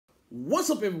What's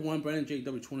up, everyone? Brandon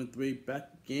JW23 back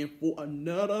again for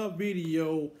another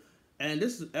video, and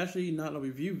this is actually not a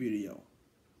review video.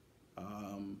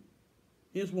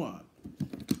 Here's why.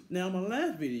 Now, my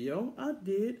last video, I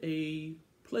did a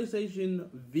PlayStation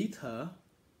Vita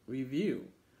review.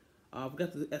 I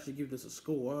forgot to actually give this a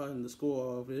score, and the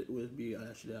score of it would be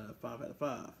actually 5 out of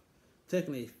 5.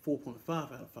 Technically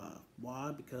 4.5 out of 5.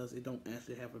 Why? Because it don't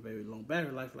actually have a very long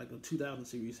battery life like the 2000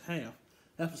 series have.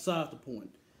 That's besides the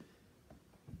point.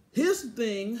 Here's the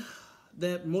thing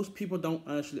that most people don't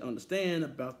actually understand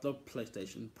about the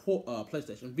PlayStation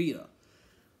Vita.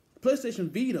 PlayStation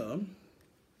Vita,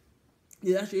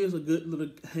 it actually is a good little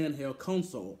handheld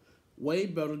console, way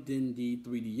better than the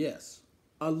 3DS.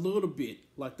 A little bit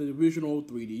like the original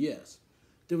 3DS.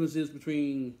 Differences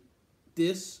between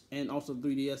this and also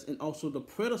 3DS and also the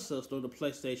predecessor, the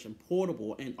PlayStation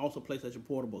Portable, and also PlayStation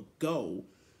Portable Go,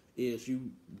 is you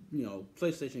know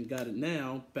PlayStation got it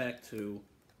now back to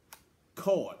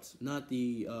cards, not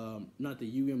the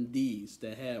UMDs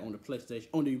that had on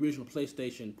the original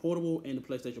PlayStation Portable and the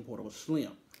PlayStation Portable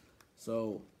Slim.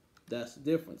 So that's the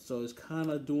difference. So it's kind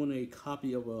of doing a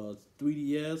copy of a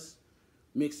 3DS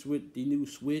mixed with the new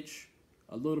Switch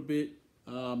a little bit.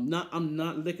 I'm not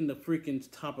licking the freaking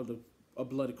top of a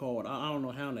bloody card. I don't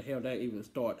know how in the hell that even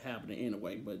started happening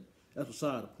anyway, but that's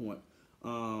beside the point.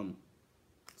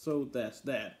 So that's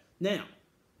that. Now,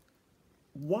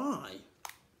 why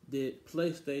did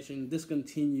PlayStation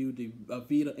discontinue the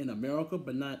Vita in America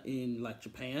but not in like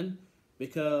Japan?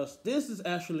 Because this is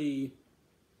actually,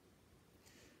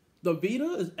 the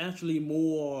Vita is actually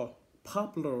more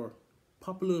popular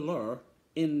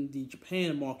in the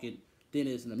Japan market than it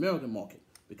is in the American market,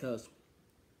 because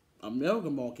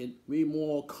American market, we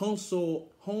more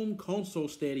home console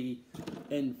steady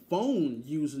and phone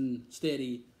using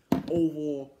steady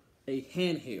over a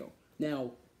handheld.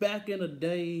 Now, back in the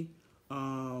day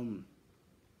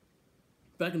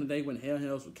when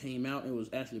handhelds came out, it was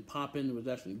actually popping. It was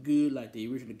actually good, like the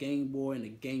original Game Boy and the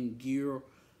Game Gear.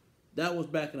 That was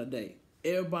back in the day.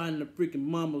 Everybody in the freaking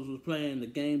mamas was playing the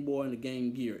Game Boy and the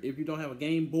Game Gear. If you don't have a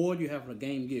Game Boy, you have a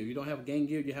Game Gear. You don't have a Game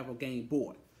Gear, you have a Game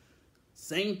Boy.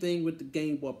 Same thing with the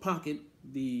Game Boy Pocket,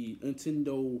 the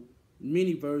Nintendo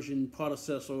mini version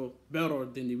predecessor, better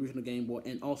than the original Game Boy,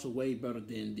 and also way better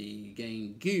than the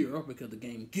Game Gear, because the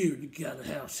Game Gear, you gotta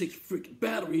have 6 freaking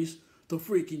batteries to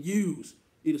freaking use.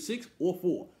 Either 6 or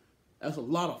 4. That's a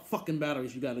lot of fucking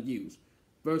batteries you gotta use.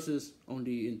 Versus on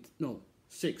the,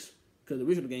 6. Because the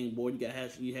original Game Boy,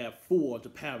 you have 4 to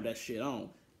power that shit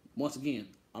on. Once again,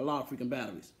 a lot of freaking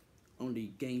batteries. On the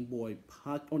Game Boy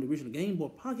Pocket, on the original Game Boy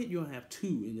Pocket, you'll have 2,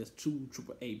 and there's 2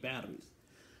 AAA batteries.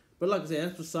 But like I said,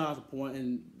 that's besides the point,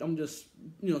 and I'm just,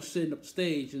 setting up the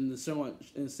stage and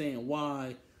saying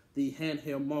why the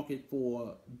handheld market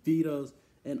for Vitas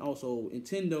and also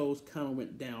Nintendos kind of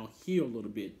went down here a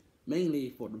little bit, mainly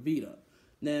for the Vita.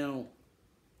 Now,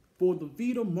 for the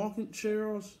Vita market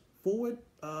shares for it,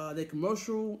 the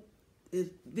commercial,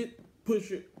 it did push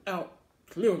it out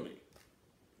clearly,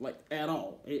 like at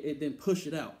all. It didn't push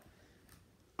it out.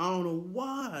 I don't know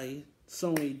why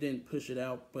Sony didn't push it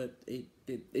out, but it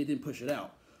didn't push it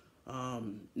out.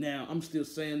 Now, I'm still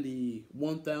saying the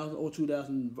 1000 or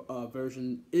 2000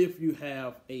 version if you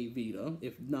have a Vita.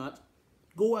 If not,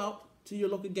 go out to your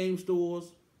local game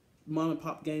stores, mom and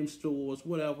pop game stores,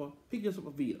 whatever. Pick yourself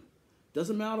a Vita.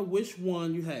 Doesn't matter which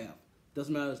one you have.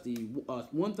 Doesn't matter if it's the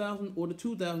 1000 or the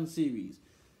 2000 series,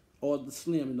 or the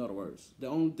Slim, in other words. The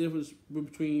only difference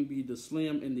between the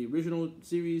Slim and the original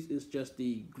series is just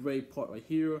the gray part right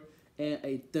here and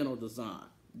a thinner design.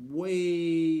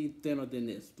 Way thinner than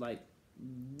this. Like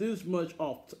this much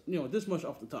off, this much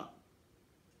off the top.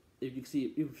 If you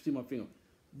see my finger,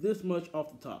 this much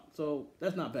off the top. So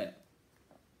that's not bad.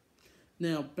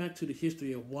 Now back to the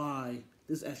history of why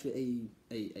this is actually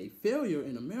a failure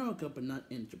in America but not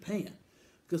in Japan.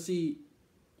 Because see,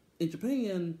 in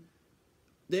Japan,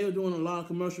 they were doing a lot of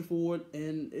commercial for it,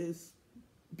 and it's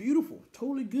beautiful,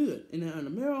 totally good. And in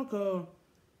America,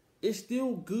 it's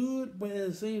still good, but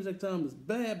it seems like time is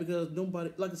bad because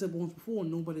nobody, like I said once before,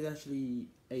 nobody actually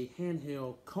a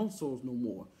handheld consoles no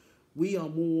more. We are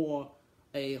more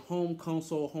a home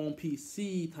console, home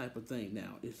PC type of thing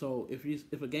now. So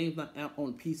if a game's not out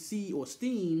on PC or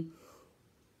Steam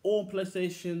or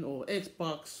PlayStation or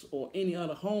Xbox or any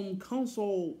other home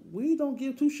console, we don't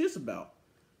give 2 shits about.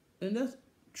 And that's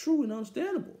true and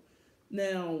understandable.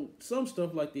 Now, some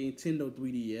stuff like the Nintendo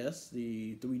 3DS,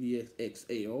 the 3DS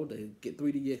XL, they get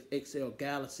 3DS XL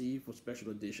Galaxy for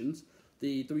special editions,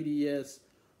 the 3DS,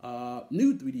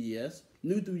 new 3DS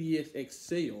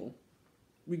XL,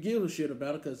 we give a shit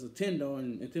about it because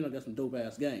Nintendo got some dope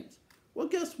ass games. Well,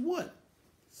 guess what?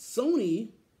 Sony,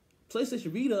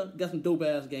 PlayStation Vita got some dope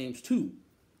ass games too.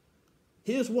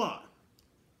 Here's why.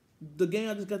 The game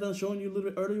I just got done showing you a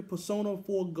little bit earlier, Persona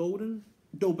 4 Golden,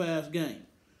 dope ass game.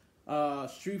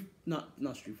 Not Street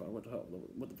Fighter. What the hell?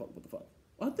 What the fuck?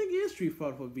 I think it is Street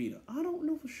Fighter for Vita. I don't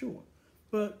know for sure.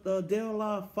 But Dead or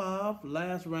Alive 5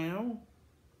 Last Round.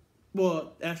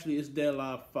 Well, actually, it's Dead or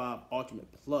Alive 5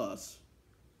 Ultimate Plus.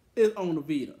 It's on the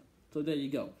Vita. So there you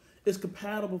go. It's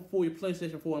compatible for your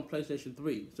PlayStation 4 and PlayStation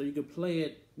 3. So you can play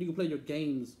it. You can play your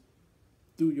games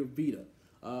through your Vita.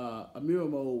 A mirror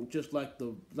mode, just like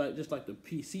the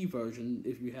PC version.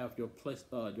 If you have your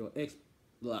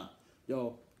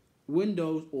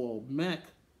Windows or Mac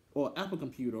or Apple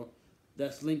computer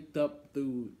that's linked up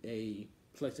through a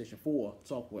PlayStation 4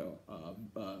 software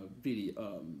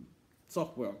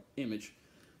software image.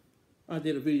 I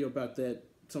did a video about that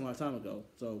some time ago,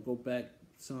 so go back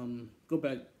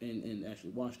and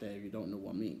actually watch that if you don't know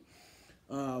what I mean.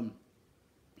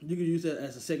 You can use that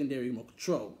as a secondary remote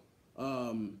control.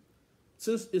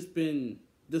 Since it's been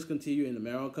discontinued in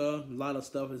America, a lot of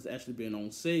stuff has actually been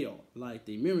on sale, like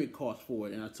the memory cost for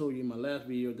it. And I told you in my last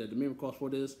video that the memory cost for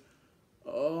this,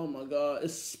 oh my god,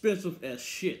 it's expensive as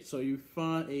shit. So you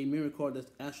find a memory card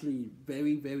that's actually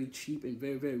very, very cheap and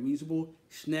very, very reasonable,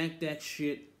 snag that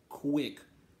shit quick.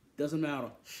 Doesn't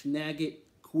matter, snag it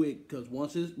quick, because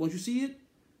once you see it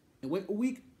and wait a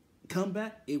week, come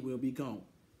back, it will be gone.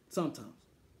 Sometimes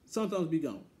be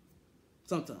gone.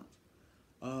 Sometimes.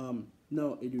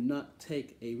 No, it do not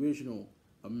take a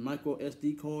micro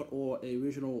SD card or a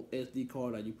original SD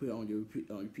card that you put on your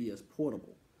PS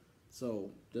Portable.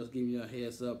 So just giving you a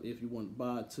heads up if you want to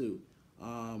buy it too.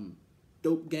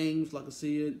 Dope games, like I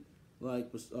said,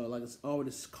 like it's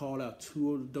already called out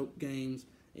 2 of the dope games,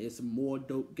 and some more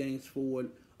dope games for it.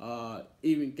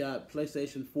 Even got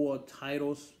PlayStation 4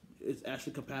 titles. It's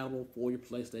actually compatible for your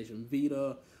PlayStation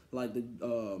Vita, like the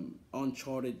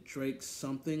Uncharted Drake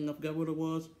something, I forgot what it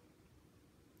was.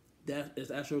 That is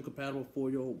actually compatible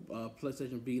for your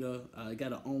PlayStation Vita. It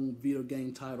got an own video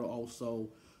game title also.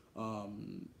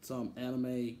 Some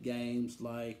anime games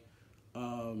like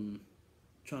trying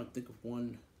to think of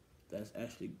one that's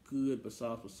actually good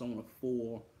besides Persona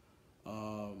 4.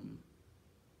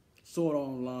 Sword Art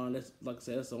Online. That's, like I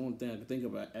said, that's the only thing I can think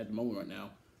about at the moment right now.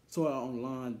 Sword Art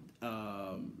Online,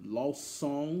 Lost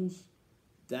Songs.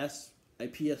 That's a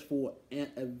PS4 and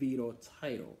a Vita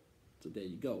title. So there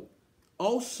you go.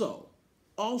 Also,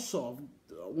 I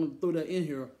want to throw that in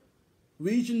here.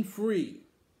 Region free.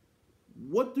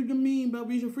 What do you mean by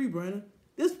region free, Brandon?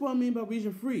 This is what I mean by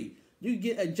region free. You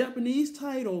get a Japanese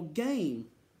title game,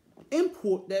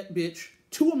 import that bitch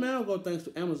to America thanks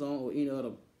to Amazon or any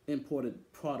other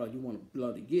imported product you want to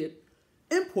bloody get.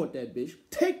 Import that bitch,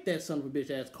 take that son of a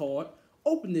bitch ass card,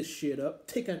 open this shit up,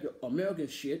 take out your American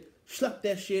shit, slap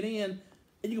that shit in,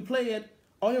 and you can play it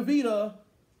on your Vita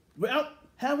without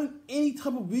having any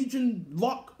type of region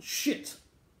lock shit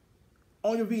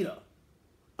on your Vita.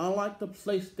 Unlike the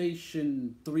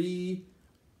PlayStation 3,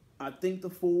 I think the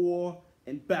 4,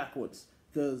 and backwards,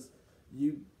 because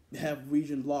you have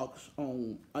region locks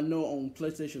on, I know on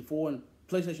PlayStation 4 and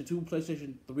PlayStation 2,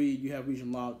 PlayStation 3, you have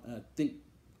region lock, and I think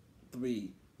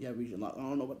 3, you have region lock. I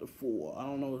don't know about the 4. I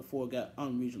don't know if the 4 got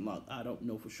unregion lock. I don't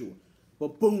know for sure.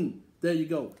 But boom, there you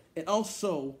go. And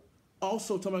also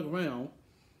turn back around,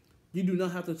 you do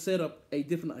not have to set up a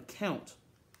different account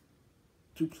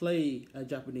to play a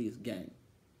Japanese game.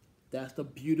 That's the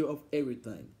beauty of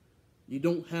everything. You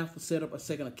don't have to set up a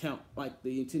second account like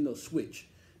the Nintendo Switch.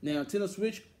 Now, Nintendo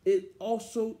Switch, it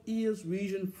also is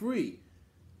region free.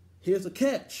 Here's the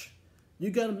catch. You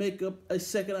got to make up a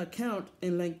second account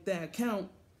and link that account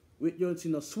with your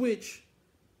Nintendo Switch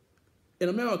in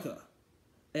America.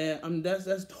 And that's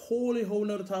totally a whole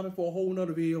nother topic for a whole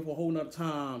nother video for a whole nother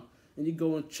time. And you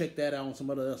go and check that out on some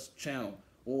other channel.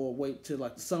 Or wait till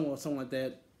like the summer or something like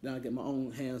that. Then I get my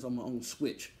own hands on my own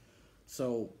Switch.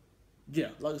 So, yeah,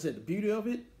 like I said, the beauty of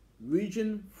it,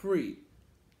 region free.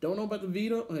 Don't know about the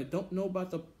Vita, don't know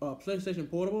about the PlayStation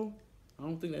Portable. I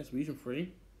don't think that's region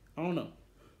free. I don't know.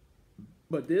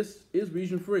 But this is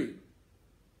region free.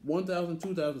 1000,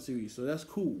 2000 series, so that's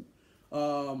cool.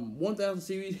 1000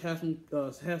 series has some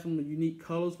unique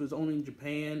colors, but it's only in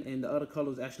Japan, and the other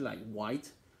color is actually like white.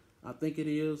 I think it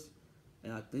is.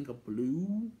 And I think a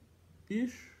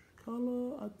blue-ish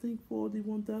color, I think, for the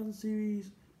 1000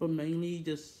 series. But mainly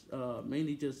just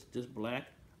black.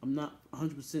 I'm not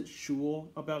 100% sure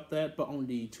about that, but on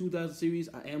the 2000 series,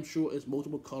 I am sure it's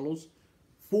multiple colors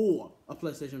for a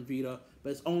PlayStation Vita,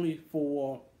 but it's only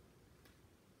for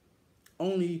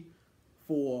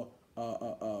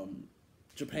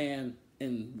Japan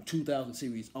and 2000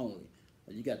 series only.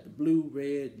 You got the blue,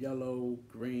 red, yellow,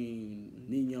 green,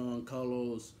 neon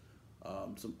colors,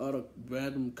 some other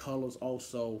random colors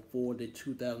also for the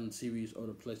 2000 series of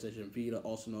the PlayStation Vita,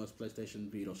 also known as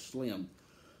PlayStation Vita Slim.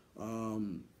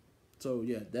 So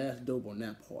yeah, that's dope on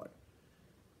that part.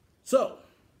 So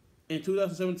in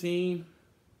 2017,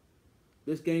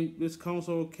 this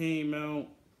console came out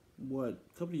a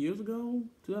couple of years ago,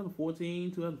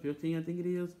 2014, 2015, I think it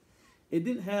is. It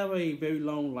didn't have a very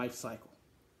long life cycle,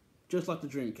 just like the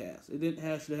Dreamcast. It didn't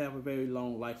actually have a very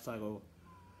long life cycle.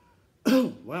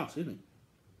 Wow, excuse me.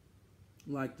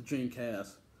 Like the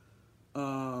Dreamcast.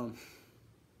 Um,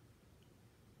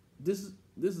 this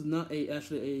is not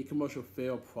actually a commercial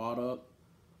fail product.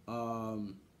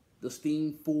 The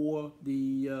Steam for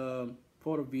the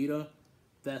Vita,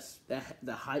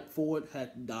 the hype for it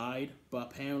had died,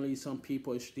 but apparently some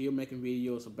people are still making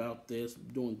videos about this,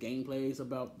 doing gameplays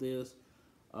about this,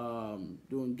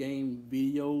 doing game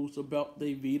videos about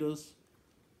the Vitas,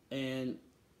 and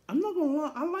I'm not gonna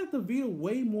lie, I like the Vita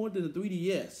way more than the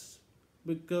 3DS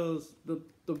because the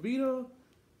Vita,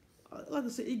 like I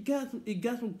said, it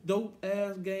got some dope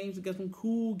ass games, it got some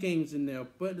cool games in there,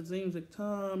 but at the same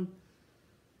time,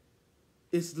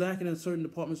 it's lacking in certain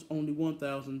departments. Only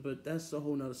 1,000, but that's a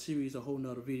whole nother series, a whole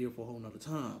nother video for a whole nother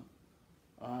time.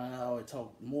 I'll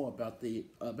talk more about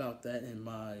that in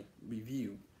my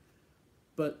review.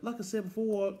 But like I said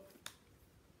before,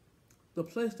 the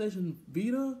PlayStation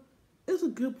Vita is a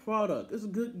good product. It's a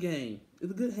good game.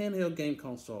 It's a good handheld game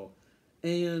console.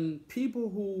 And people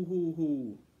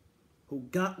who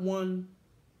got one,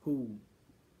 who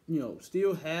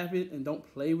still have it and don't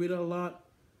play with it a lot,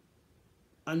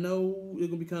 I know it's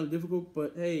gonna be kind of difficult,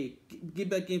 but hey, get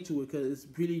back into it because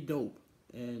it's really dope.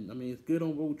 And I mean, it's good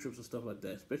on road trips and stuff like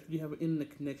that. Especially if you have an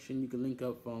internet connection, you can link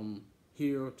up from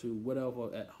here to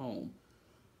whatever at home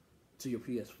to your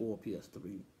PS4,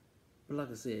 PS3. But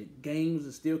like I said, games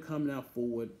are still coming out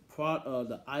forward.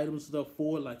 The items stuff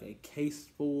forward, like a case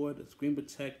for it, a screen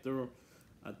protector.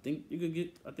 I think you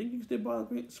can still buy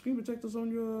screen protectors on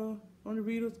your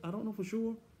Vitas. I don't know for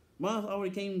sure. Mine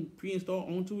already came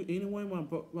pre-installed onto it anyway when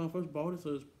I first bought it,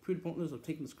 so it's pretty pointless of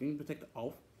taking the screen protector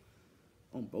off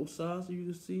on both sides so you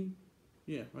can see.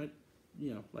 Yeah, right?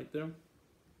 Like there.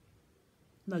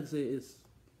 Like I said, it's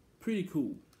pretty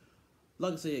cool.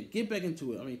 Like I said, get back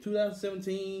into it. I mean,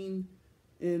 2017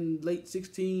 and late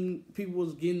 16, people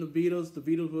was getting the Vitas. The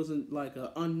Vitas wasn't like an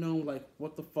unknown, like,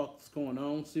 what the fuck's going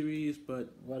on series,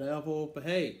 but whatever. But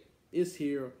hey, it's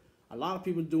here. A lot of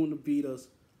people doing the Vitas.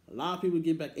 A lot of people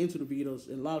get back into the Vitas,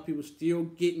 and a lot of people still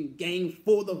getting games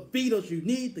for the Vitas. You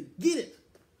need to get it.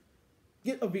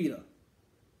 Get a Vita.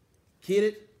 Get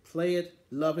it, play it,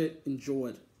 love it, enjoy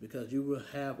it, because you will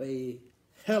have a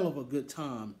hell of a good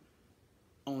time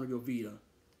on your Vita.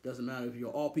 Doesn't matter if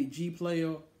you're an RPG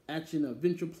player, action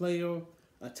adventure player,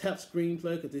 a tap screen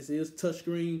player, because this is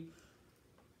touchscreen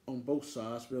on both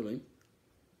sides, really.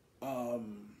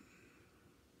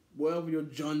 Wherever your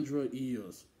genre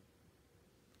is,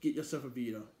 get yourself a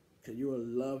Vita, because you will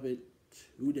love it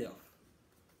to death.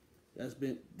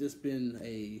 This been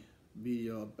a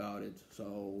video about it,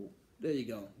 so there you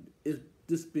go.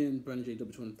 This been Brandon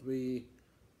JW23.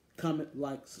 Comment,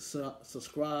 like,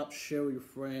 subscribe, share with your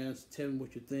friends, tell me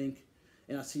what you think,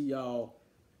 and I'll see y'all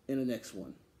in the next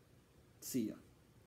one. See ya.